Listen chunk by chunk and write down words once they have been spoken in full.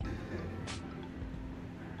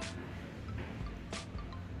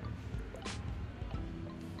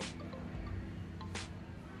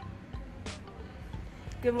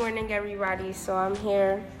Good morning, everybody. So I'm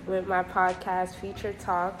here with my podcast, Future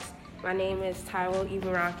Talks. My name is Taiwo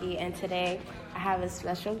Ibaraki, and today I have a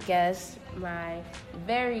special guest, my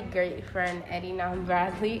very great friend, Eddie Nam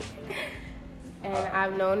Bradley. And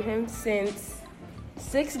I've known him since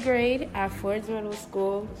 6th grade at Ford's Middle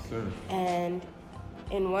School. Sure. And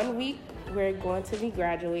in 1 week, we're going to be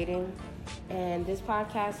graduating. And this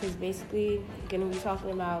podcast is basically going to be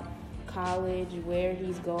talking about college, where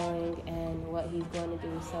he's going, and what he's going to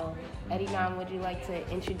do. So, Eddie Nam, would you like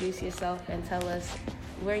to introduce yourself and tell us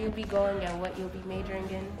where you'll be going and what you'll be majoring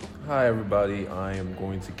in? Hi, everybody. I am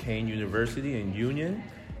going to Kane University in Union,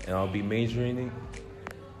 and I'll be majoring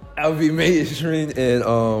in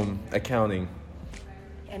accounting.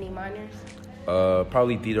 Any minors?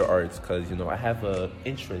 Probably theater arts, because I have an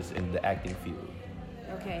interest in the acting field.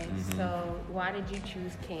 Okay, so why did you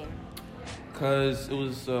choose Kane? Because it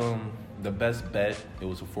was the best bet. It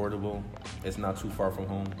was affordable. It's not too far from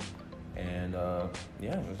home. And,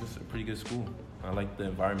 it was just a pretty good school. I like the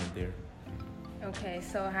environment there. Okay,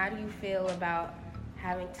 so how do you feel about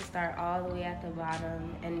having to start all the way at the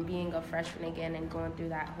bottom and being a freshman again and going through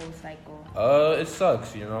that whole cycle? It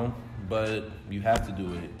sucks, but you have to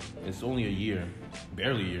do it. It's only a year,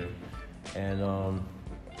 barely a year. And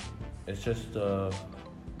it's just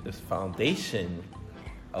this foundation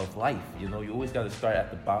of life, you always got to start at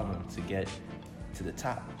the bottom to get to the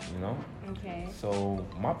top, Okay. So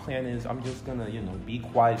my plan is I'm just gonna, be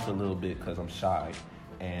quiet for a little bit because I'm shy,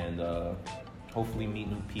 and hopefully meet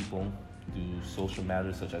new people, do social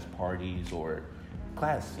matters such as parties or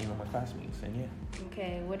class, my classmates, and yeah.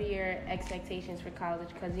 Okay, what are your expectations for college?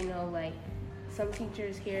 Because, some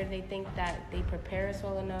teachers here, they think that they prepare us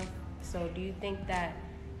well enough. So do you think that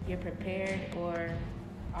you're prepared, or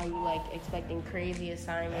are you, expecting crazy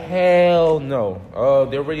assignments? Hell no.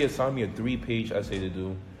 They already assigned me a 3-page essay to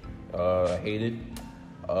do. I hate it.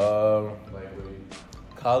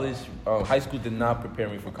 College, high school did not prepare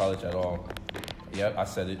me for college at all. Yeah, I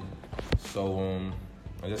said it. So,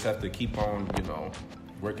 I just have to keep on,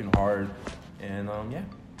 working hard and, see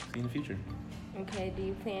you in the future. Okay, do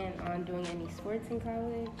you plan on doing any sports in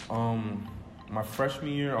college? My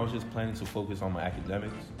freshman year, I was just planning to focus on my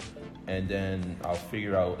academics, and then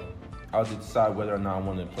I'll decide whether or not I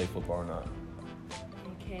want to play football or not.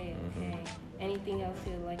 Okay. Anything else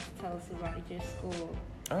you'd like to tell us about your school?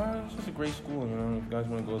 It's just a great school, If you guys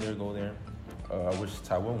want to go there, go there. I wish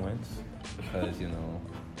Taiwan went, because,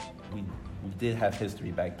 we did have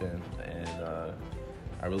history back then, and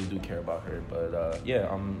I really do care about her. But,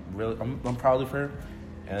 I'm proud of her,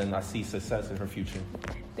 and I see success in her future.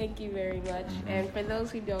 Thank you very much. And for those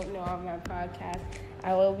who don't know on my podcast,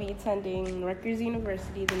 I will be attending Rutgers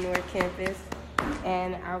University, the Newark campus,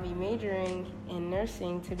 and I'll be majoring in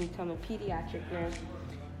nursing to become a pediatric nurse.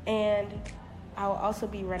 And I'll also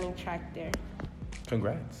be running track there.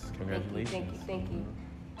 Congrats. Congratulations. Thank you.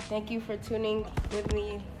 Thank you for tuning with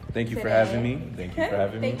me. Thank you today. for having me.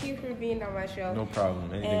 Thank you for being on my show. No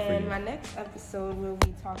problem. Anything for you. And my next episode, we'll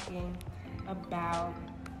be talking about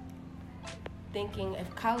thinking if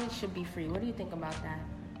college should be free. What do you think about that?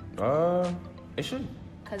 It should.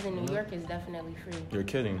 Because in New York, it's definitely free. You're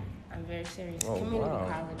kidding. I'm very serious. Oh, Community wow.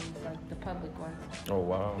 colleges, like the public ones. Oh,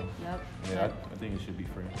 wow. Yep. Yeah, I think it should be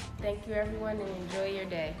free. Thank you, everyone, and enjoy your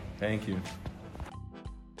day. Thank you.